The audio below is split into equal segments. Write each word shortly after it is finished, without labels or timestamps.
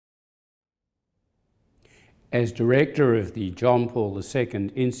As director of the John Paul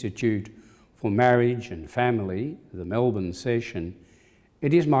II Institute for Marriage and Family, the Melbourne session,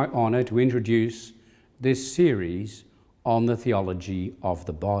 it is my honour to introduce this series on the theology of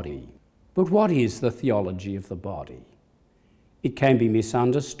the body. But what is the theology of the body? It can be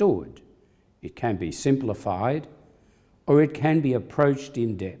misunderstood, it can be simplified, or it can be approached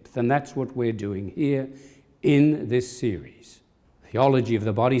in depth, and that's what we're doing here in this series. Theology of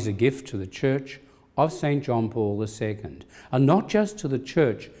the body is a gift to the Church of St. John Paul II, and not just to the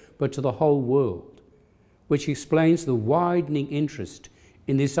Church, but to the whole world, which explains the widening interest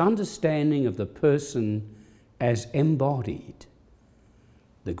in this understanding of the person as embodied.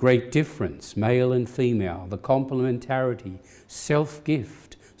 The great difference, male and female, the complementarity,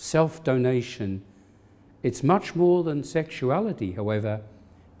 self-gift, self-donation. It's much more than sexuality, however,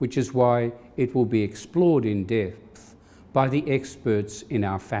 which is why it will be explored in depth by the experts in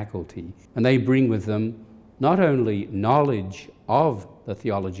our faculty. And they bring with them not only knowledge of the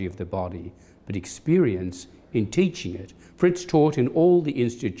theology of the body, but experience in teaching it, for it's taught in all the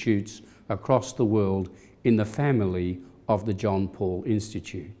institutes across the world in the family of the John Paul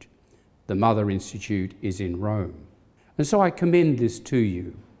Institute. The Mother Institute is in Rome. And so I commend this to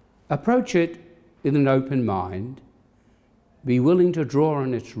you. Approach it with an open mind, be willing to draw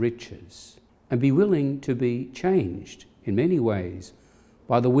on its riches, and be willing to be changed in many ways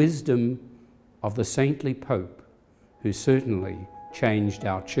by the wisdom of the saintly Pope, who certainly changed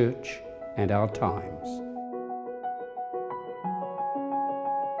our Church and our times.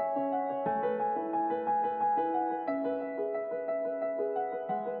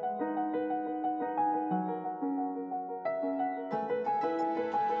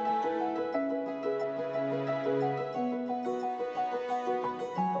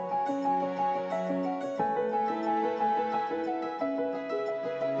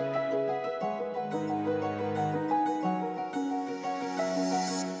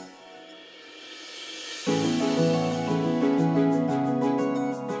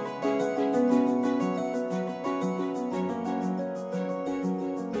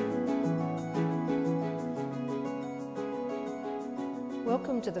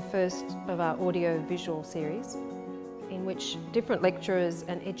 Welcome to the first of our audio-visual series, in which different lecturers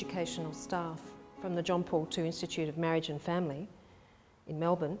and educational staff from the John Paul II Institute of Marriage and Family in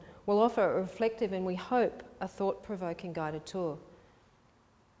Melbourne will offer a reflective and, we hope, a thought-provoking guided tour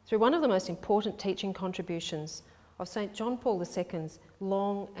through one of the most important teaching contributions of St. John Paul II's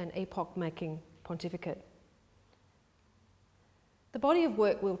long and epoch-making pontificate. The body of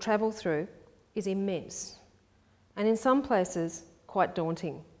work we'll travel through is immense, and in some places quite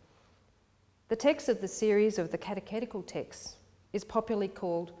daunting. The text of the series of the catechetical texts is popularly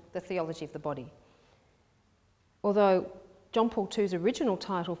called the Theology of the Body, although John Paul II's original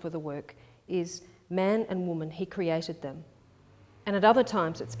title for the work is Man and Woman, He Created Them, and at other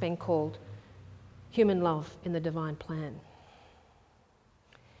times it's been called Human Love in the Divine Plan.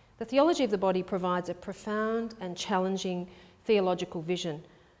 The Theology of the Body provides a profound and challenging theological vision,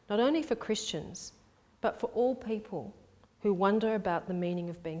 not only for Christians, but for all people who wonder about the meaning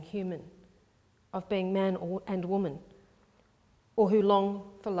of being human, of being man and woman, or who long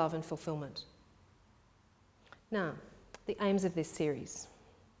for love and fulfilment. Now, the aims of this series.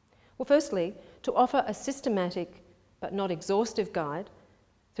 Well, firstly, to offer a systematic but not exhaustive guide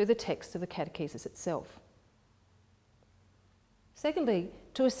through the text of the catechesis itself. Secondly,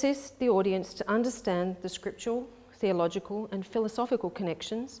 to assist the audience to understand the scriptural, theological and philosophical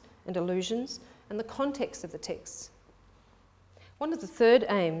connections and allusions and the context of the texts. One of the third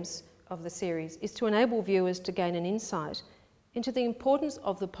aims of the series is to enable viewers to gain an insight into the importance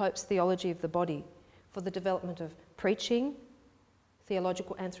of the Pope's theology of the body for the development of preaching,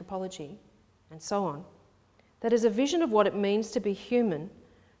 theological anthropology, and so on. That is a vision of what it means to be human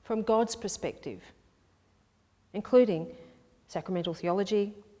from God's perspective, including sacramental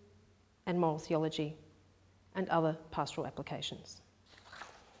theology and moral theology and other pastoral applications.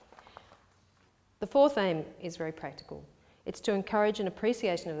 The fourth aim is very practical. It's to encourage an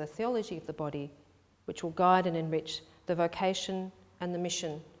appreciation of the theology of the body, which will guide and enrich the vocation and the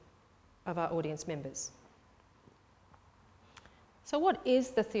mission of our audience members. So what is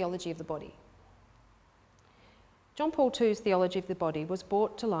the theology of the body? John Paul II's theology of the body was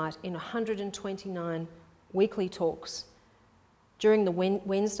brought to light in 129 weekly talks during the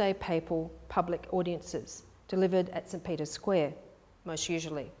Wednesday papal public audiences delivered at St. Peter's Square, most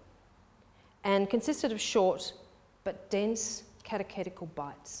usually, and consisted of short but dense catechetical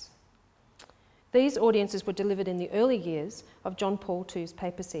bites. These audiences were delivered in the early years of John Paul II's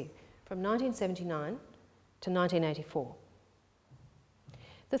papacy, from 1979 to 1984.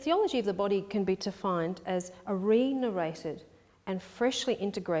 The theology of the body can be defined as a re-narrated and freshly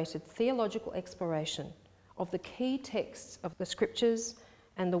integrated theological exploration of the key texts of the Scriptures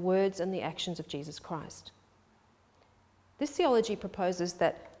and the words and the actions of Jesus Christ. This theology proposes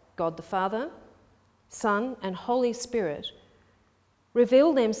that God the Father, Son and Holy Spirit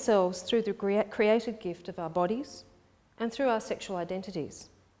reveal themselves through the created gift of our bodies and through our sexual identities,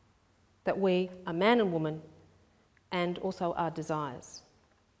 that we are man and woman and also our desires.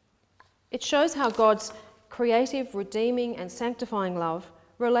 It shows how God's creative, redeeming and sanctifying love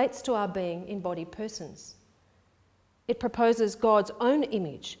relates to our being embodied persons. It proposes God's own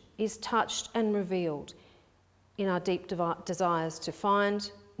image is touched and revealed in our deep desires to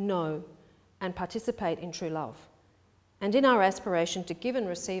find, know and participate in true love, and in our aspiration to give and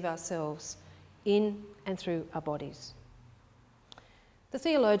receive ourselves in and through our bodies. The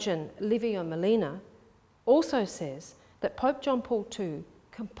theologian Livio Molina also says that Pope John Paul II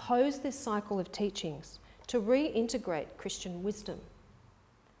composed this cycle of teachings to reintegrate Christian wisdom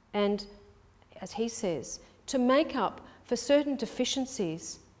and, as he says, to make up for certain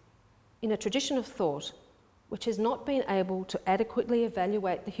deficiencies in a tradition of thought which has not been able to adequately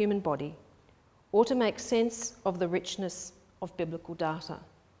evaluate the human body or to make sense of the richness of biblical data.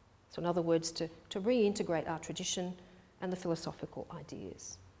 So in other words, to reintegrate our tradition and the philosophical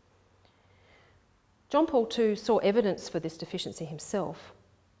ideas. John Paul II saw evidence for this deficiency himself,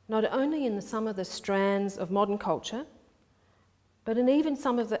 not only in some of the strands of modern culture, but in even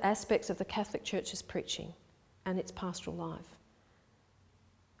some of the aspects of the Catholic Church's preaching and its pastoral life.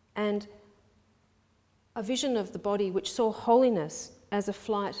 And a vision of the body which saw holiness as a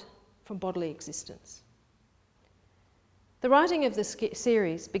flight from bodily existence. The writing of this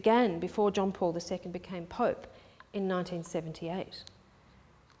series began before John Paul II became Pope in 1978,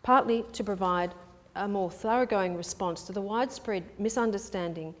 partly to provide a more thoroughgoing response to the widespread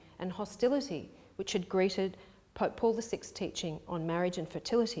misunderstanding and hostility which had greeted Pope Paul VI's teaching on marriage and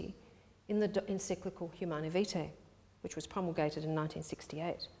fertility in the encyclical Humane Vitae, which was promulgated in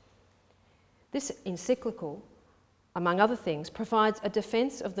 1968. This encyclical, among other things, provides a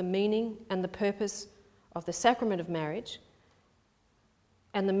defence of the meaning and the purpose of the sacrament of marriage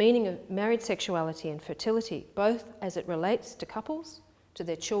and the meaning of married sexuality and fertility, both as it relates to couples, to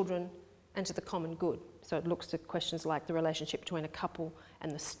their children, and to the common good. So it looks at questions like the relationship between a couple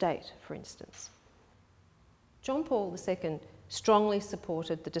and the state, for instance. John Paul II strongly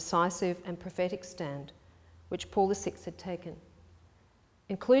supported the decisive and prophetic stand which Paul VI had taken,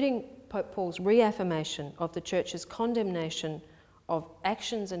 including Pope Paul's reaffirmation of the Church's condemnation of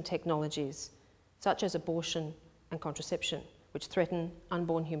actions and technologies such as abortion and contraception, which threaten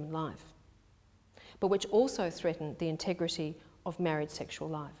unborn human life, but which also threaten the integrity of married sexual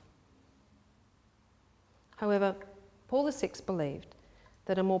life. However, Paul VI believed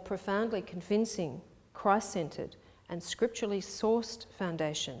that a more profoundly convincing, Christ-centred and scripturally sourced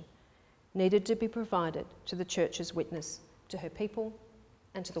foundation needed to be provided to the Church's witness to her people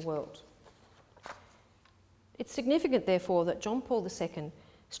and to the world. It's significant, therefore, that John Paul II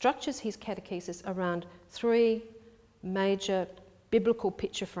structures his catechesis around three major biblical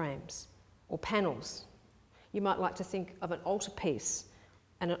picture frames, or panels. You might like to think of an altarpiece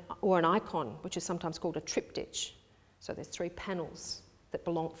or an icon, which is sometimes called a triptych. So there's three panels that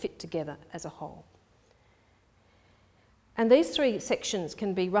fit together as a whole. And these three sections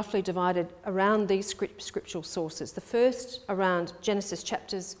can be roughly divided around these scriptural sources. The first around Genesis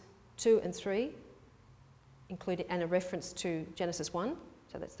chapters 2 and 3, including and a reference to Genesis 1,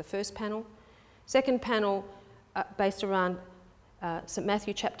 so that's the first panel. Second panel based around St.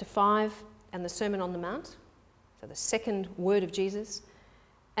 Matthew chapter 5 and the Sermon on the Mount, so the second word of Jesus.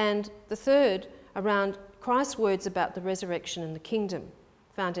 And the third around Christ's words about the resurrection and the kingdom,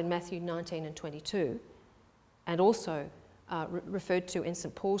 found in Matthew 19 and 22, and also referred to in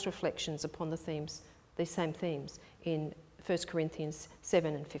St. Paul's reflections upon these same themes in 1 Corinthians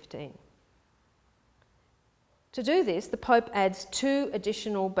 7 and 15. To do this, the Pope adds two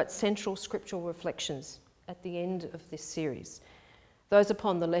additional but central scriptural reflections at the end of this series. Those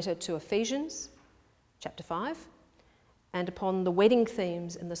upon the letter to Ephesians, chapter 5, and upon the wedding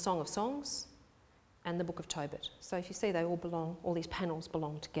themes in the Song of Songs and the Book of Tobit. So if you see, they all these panels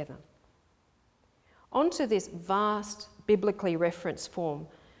belong together. Onto this vast biblically referenced form,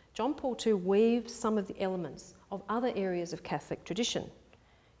 John Paul II weaves some of the elements of other areas of Catholic tradition.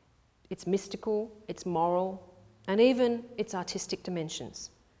 Its mystical, its moral, and even its artistic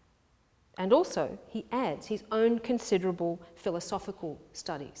dimensions. And also, he adds his own considerable philosophical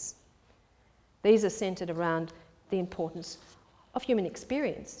studies. These are centred around the importance of human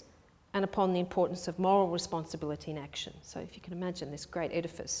experience and upon the importance of moral responsibility in action. So if you can imagine this great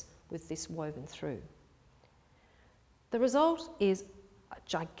edifice with this woven through. The result is a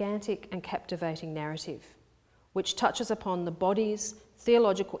gigantic and captivating narrative which touches upon the body's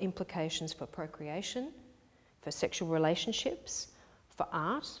theological implications for procreation, for sexual relationships, for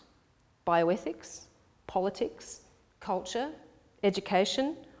art, bioethics, politics, culture,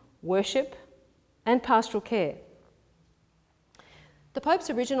 education, worship, and pastoral care. The Pope's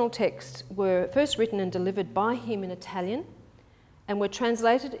original texts were first written and delivered by him in Italian and were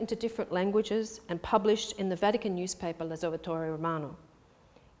translated into different languages and published in the Vatican newspaper L'Osservatore Romano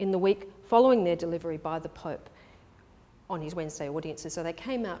in the week following their delivery by the Pope on his Wednesday audiences, so they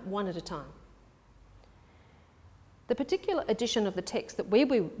came out one at a time. The particular edition of the text that we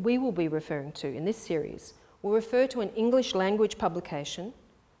will be referring to in this series will refer to an English language publication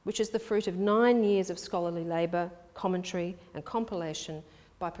which is the fruit of 9 years of scholarly labour, commentary and compilation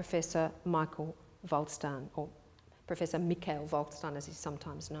by Professor Michael Waldstein, or Professor Michael Waldstein as he's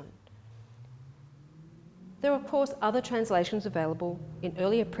sometimes known. There are of course other translations available in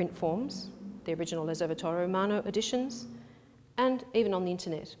earlier print forms, the original L'Osservatore Romano editions, and even on the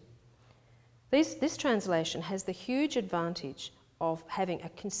internet. This translation has the huge advantage of having a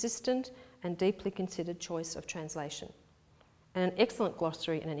consistent and deeply considered choice of translation, and an excellent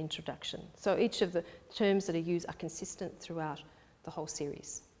glossary and an introduction. So each of the terms that are used are consistent throughout the whole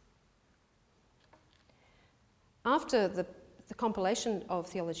series. After the compilation of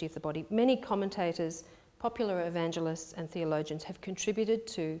Theology of the Body, many commentators, popular evangelists and theologians have contributed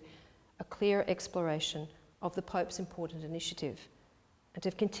to a clear exploration of the Pope's important initiative and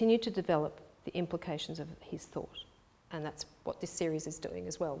have continued to develop the implications of his thought. And that's what this series is doing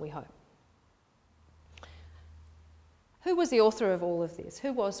as well, we hope. Who was the author of all of this?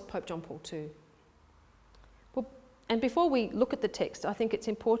 Who was Pope John Paul II? Well, and before we look at the text, I think it's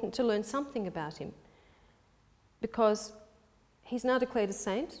important to learn something about him, because he's now declared a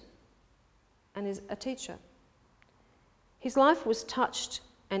saint and is a teacher. His life was touched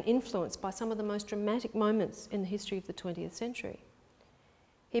and influenced by some of the most dramatic moments in the history of the 20th century.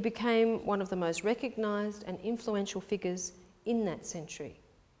 He became one of the most recognised and influential figures in that century.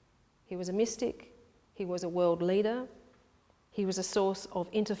 He was a mystic, he was a world leader, he was a source of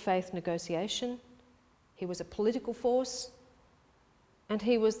interfaith negotiation, he was a political force, and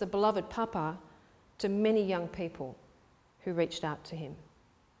he was the beloved papa to many young people who reached out to him.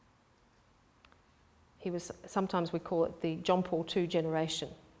 He was, sometimes we call it the John Paul II generation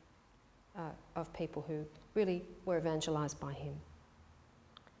of people who really were evangelised by him.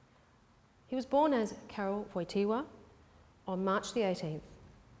 He was born as Karol Wojtyła on March the 18th,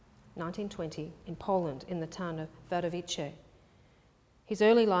 1920, in Poland, in the town of Wadowice. His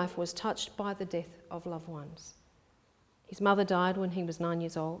early life was touched by the death of loved ones. His mother died when he was 9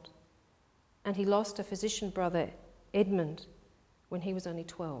 years old, and he lost a physician brother, Edmund, when he was only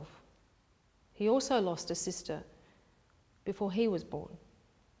 12. He also lost a sister before he was born.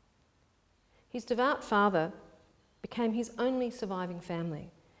 His devout father became his only surviving family,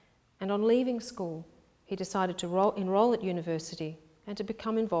 and on leaving school, he decided to enrol at university and to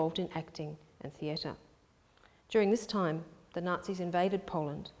become involved in acting and theatre. During this time, the Nazis invaded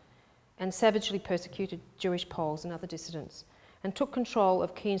Poland and savagely persecuted Jewish Poles and other dissidents, and took control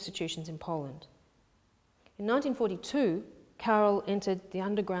of key institutions in Poland. In 1942, Karol entered the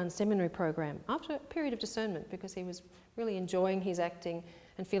underground seminary program after a period of discernment, because he was really enjoying his acting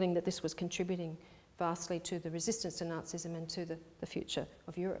and feeling that this was contributing vastly to the resistance to Nazism and to the future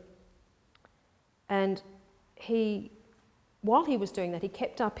of Europe. And while he was doing that, he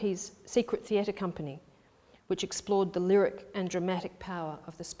kept up his secret theatre company, which explored the lyric and dramatic power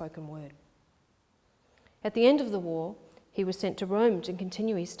of the spoken word. At the end of the war, he was sent to Rome to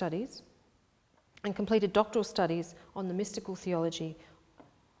continue his studies and completed doctoral studies on the mystical theology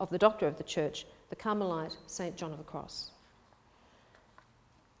of the doctor of the church, the Carmelite St. John of the Cross.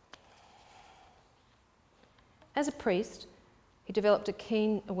 As a priest, he developed a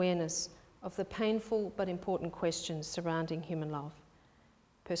keen awareness of the painful but important questions surrounding human love,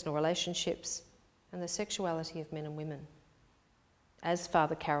 personal relationships, and the sexuality of men and women. As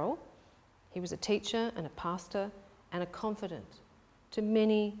Father Karol, he was a teacher and a pastor and a confidant to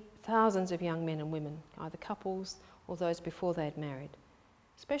many thousands of young men and women, either couples or those before they had married,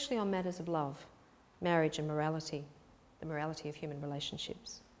 especially on matters of love, marriage and morality, the morality of human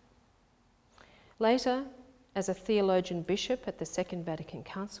relationships. Later, as a theologian bishop at the Second Vatican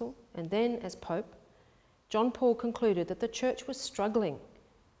Council, and then as Pope, John Paul concluded that the Church was struggling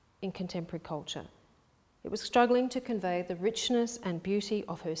in contemporary culture. It was struggling to convey the richness and beauty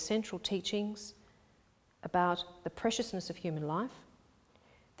of her central teachings about the preciousness of human life,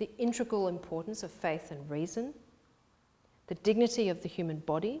 the integral importance of faith and reason, the dignity of the human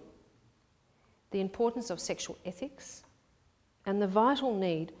body, the importance of sexual ethics, and the vital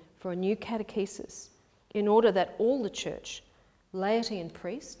need for a new catechesis in order that all the church, laity and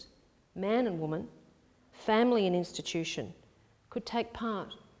priest, man and woman, family and institution, could take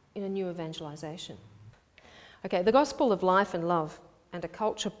part in a new evangelisation. Okay, the gospel of life and love and a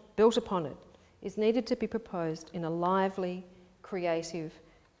culture built upon it is needed to be proposed in a lively, creative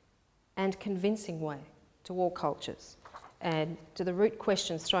and convincing way to all cultures and to the root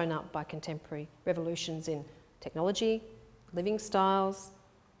questions thrown up by contemporary revolutions in technology, living styles,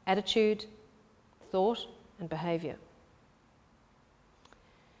 attitude, thought and behaviour.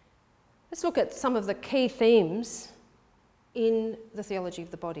 Let's look at some of the key themes in the theology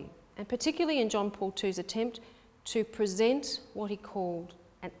of the body, and particularly in John Paul II's attempt to present what he called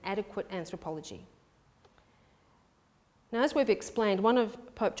an adequate anthropology. Now, as we've explained, one of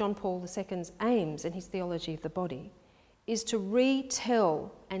Pope John Paul II's aims in his theology of the body is to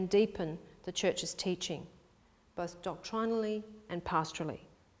retell and deepen the Church's teaching, both doctrinally and pastorally,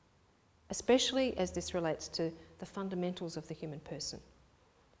 especially as this relates to the fundamentals of the human person.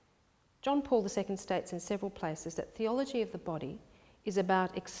 John Paul II states in several places that theology of the body is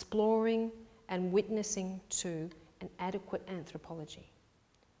about exploring and witnessing to an adequate anthropology.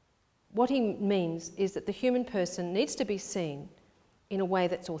 What he means is that the human person needs to be seen in a way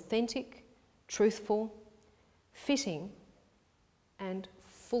that's authentic, truthful, fitting, and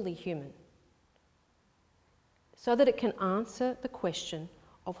fully human, so that it can answer the question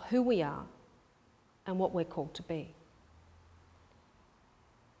of who we are and what we're called to be.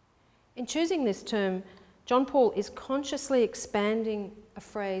 In choosing this term, John Paul is consciously expanding a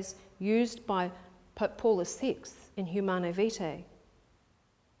phrase used by Pope Paul VI in Humanae Vitae,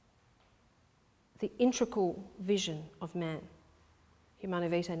 the integral vision of man. Humanae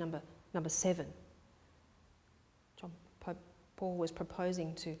Vitae number 7. Pope Paul was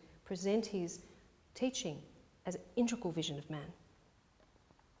proposing to present his teaching as an integral vision of man.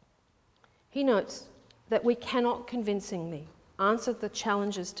 He notes that we cannot convincingly answer the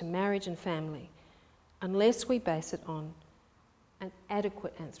challenges to marriage and family unless we base it on an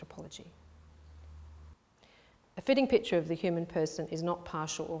adequate anthropology. A fitting picture of the human person is not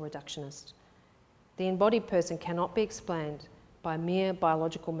partial or reductionist. The embodied person cannot be explained by mere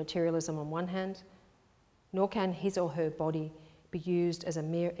biological materialism on one hand, nor can his or her body be used as a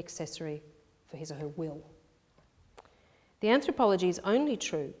mere accessory for his or her will. The anthropology is only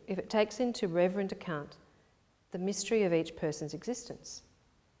true if it takes into reverent account the mystery of each person's existence,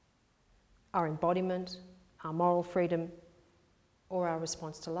 our embodiment, our moral freedom, or our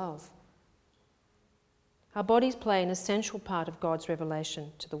response to love. Our bodies play an essential part of God's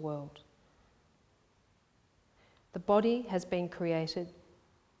revelation to the world. The body has been created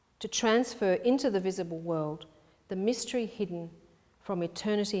to transfer into the visible world the mystery hidden from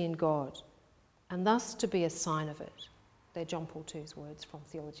eternity in God, and thus to be a sign of it. They're John Paul II's words from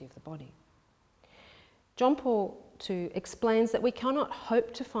Theology of the Body. John Paul II explains that we cannot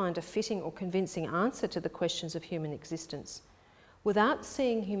hope to find a fitting or convincing answer to the questions of human existence without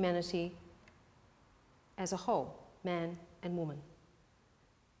seeing humanity as a whole, man and woman,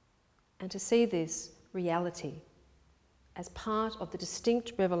 and to see this reality as part of the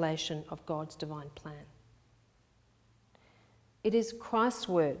distinct revelation of God's divine plan. It is Christ's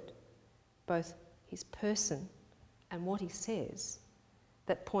word, both his person and what he says,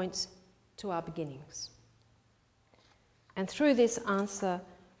 that points to our beginnings. And through this answer,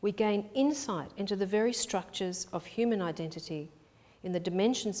 we gain insight into the very structures of human identity in the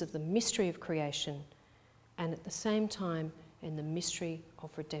dimensions of the mystery of creation and at the same time in the mystery of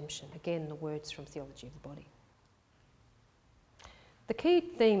redemption. Again, the words from Theology of the Body. The key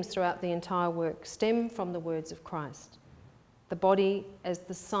themes throughout the entire work stem from the words of Christ, the body as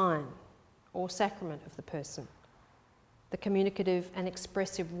the sign or sacrament of the person, the communicative and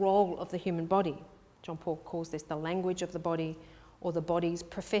expressive role of the human body. John Paul calls this the language of the body, or the body's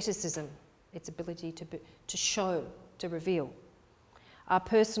propheticism, its ability to show, to reveal. Our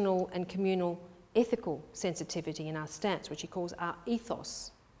personal and communal ethical sensitivity in our stance, which he calls our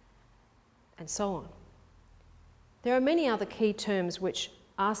ethos, and so on. There are many other key terms which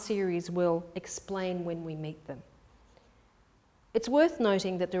our series will explain when we meet them. It's worth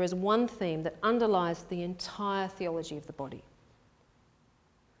noting that there is one theme that underlies the entire theology of the body,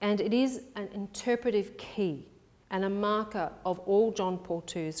 and it is an interpretive key and a marker of all John Paul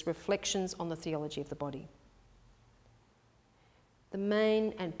II's reflections on the theology of the body. The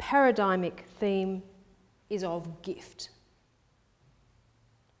main and paradigmic theme is of gift.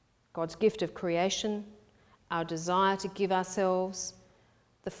 God's gift of creation, our desire to give ourselves,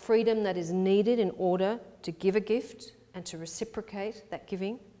 the freedom that is needed in order to give a gift and to reciprocate that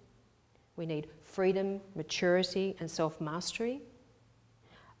giving. We need freedom, maturity, and self-mastery.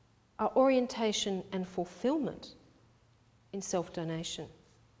 Our orientation and fulfillment in self-donation.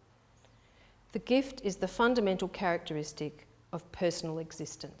 The gift is the fundamental characteristic of personal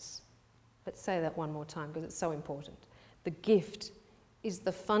existence. Let's say that one more time because it's so important. The gift is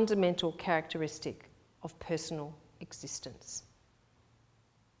the fundamental characteristic of personal existence.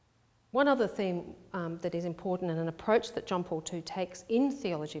 One other theme that is important, and an approach that John Paul II takes in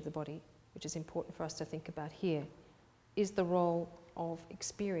Theology of the Body, which is important for us to think about here, is the role of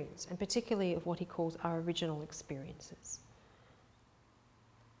experience, and particularly of what he calls our original experiences.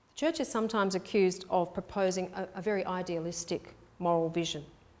 The Church is sometimes accused of proposing a very idealistic moral vision,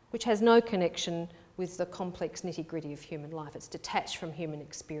 which has no connection with the complex nitty-gritty of human life. It's detached from human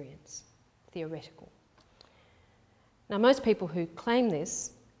experience, theoretical. Now, most people who claim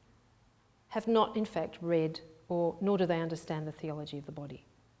this have not, in fact, read nor do they understand the theology of the body.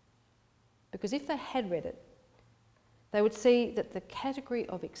 Because if they had read it, they would see that the category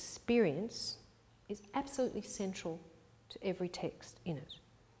of experience is absolutely central to every text in it.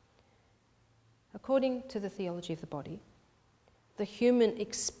 According to the theology of the body, the human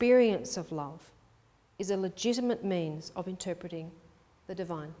experience of love is a legitimate means of interpreting the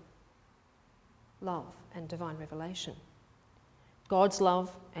divine love and divine revelation. God's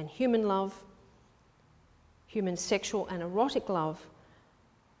love and human sexual and erotic love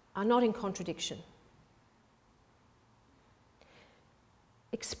are not in contradiction.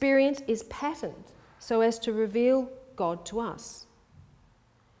 Experience is patterned so as to reveal God to us,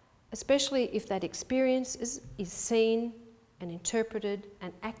 especially if that experience is seen and interpreted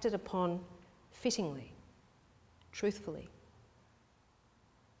and acted upon fittingly, truthfully.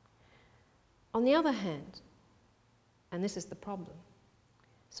 On the other hand, and this is the problem,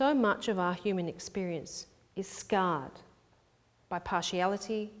 so much of our human experience is scarred by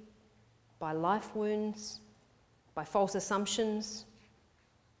partiality, by life wounds, by false assumptions,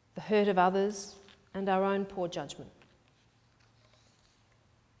 the hurt of others, and our own poor judgment.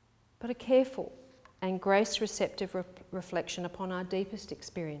 But a careful and grace-receptive reflection upon our deepest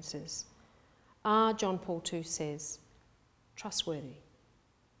experiences are, John Paul II says, trustworthy.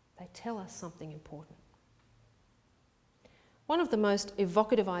 They tell us something important. One of the most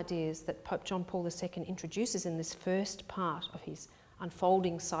evocative ideas that Pope John Paul II introduces in this first part of his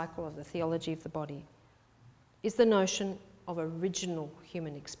unfolding cycle of the theology of the body is the notion of original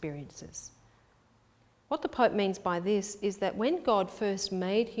human experiences. What the Pope means by this is that when God first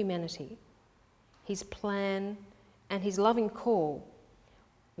made humanity, his plan and his loving call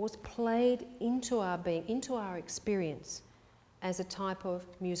was played into our being, into our experience, as a type of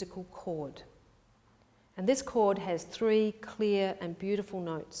musical chord. And this chord has 3 clear and beautiful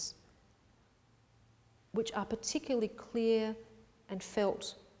notes, which are particularly clear and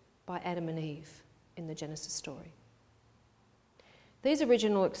felt by Adam and Eve in the Genesis story. These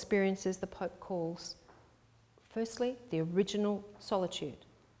original experiences the Pope calls, firstly, the original solitude.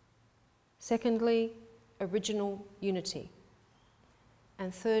 Secondly, original unity.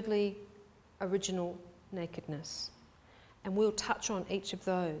 And thirdly, original nakedness. And we'll touch on each of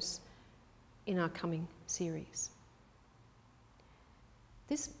those in our coming series.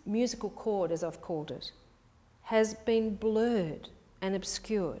 This musical chord, as I've called it, has been blurred and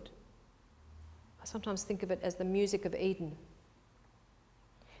obscured. I sometimes think of it as the music of Eden.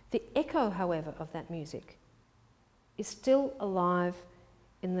 The echo, however, of that music is still alive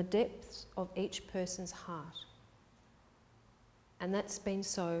in the depths of each person's heart. And that's been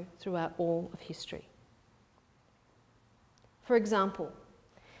so throughout all of history. For example,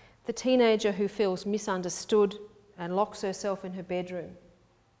 the teenager who feels misunderstood and locks herself in her bedroom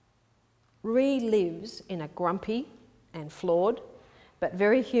relives in a grumpy and flawed but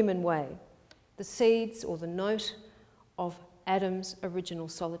very human way the seeds or the note of Adam's original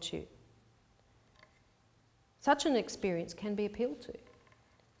solitude. Such an experience can be appealed to.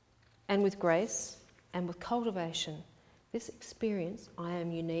 And with grace and with cultivation, this experience, I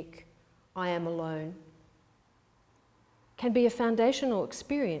am unique, I am alone, can be a foundational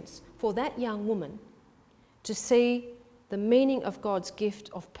experience for that young woman to see the meaning of God's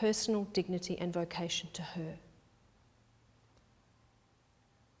gift of personal dignity and vocation to her.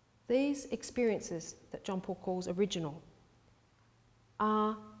 These experiences that John Paul calls original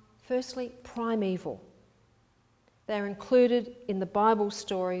are, firstly, primeval. They are included in the Bible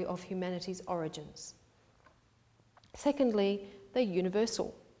story of humanity's origins. Secondly, they're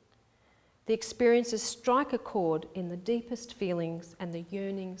universal. The experiences strike a chord in the deepest feelings and the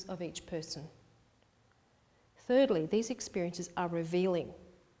yearnings of each person. Thirdly, these experiences are revealing.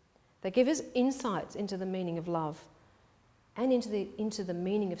 They give us insights into the meaning of love and into the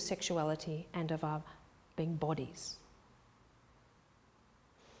meaning of sexuality and of our being bodies.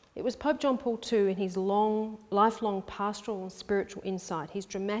 It was Pope John Paul II, in his lifelong pastoral and spiritual insight, his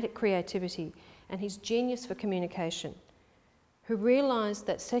dramatic creativity and his genius for communication, who realised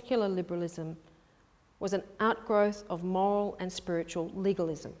that secular liberalism was an outgrowth of moral and spiritual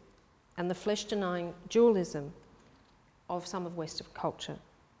legalism and the flesh-denying dualism of some of Western culture,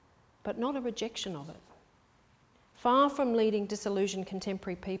 but not a rejection of it. Far from leading disillusioned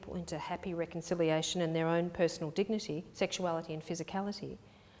contemporary people into happy reconciliation in their own personal dignity, sexuality and physicality,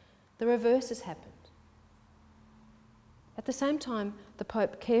 the reverse has happened. At the same time, the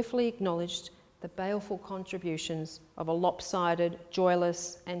Pope carefully acknowledged the baleful contributions of a lopsided,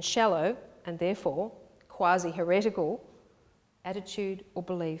 joyless and shallow, and therefore quasi-heretical, attitude or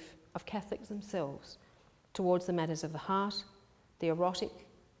belief of Catholics themselves towards the matters of the heart, the erotic,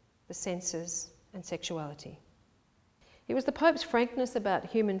 the senses and sexuality. It was the Pope's frankness about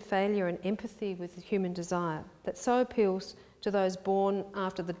human failure and empathy with human desire that so appeals to those born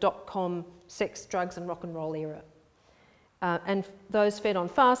after the dot-com sex, drugs and rock and roll era, and those fed on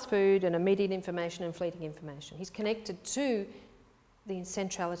fast food and immediate information and fleeting information. He's connected to the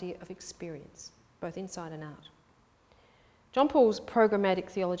centrality of experience, both inside and out. John Paul's programmatic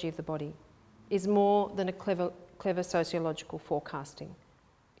theology of the body is more than a clever sociological forecasting.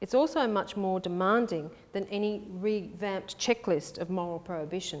 It's also much more demanding than any revamped checklist of moral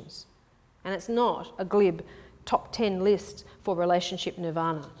prohibitions. And it's not a glib top 10 list for relationship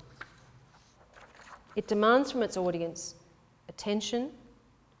nirvana. It demands from its audience attention,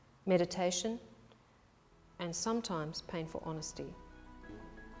 meditation, and sometimes painful honesty.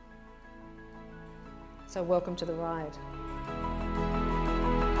 So welcome to the ride.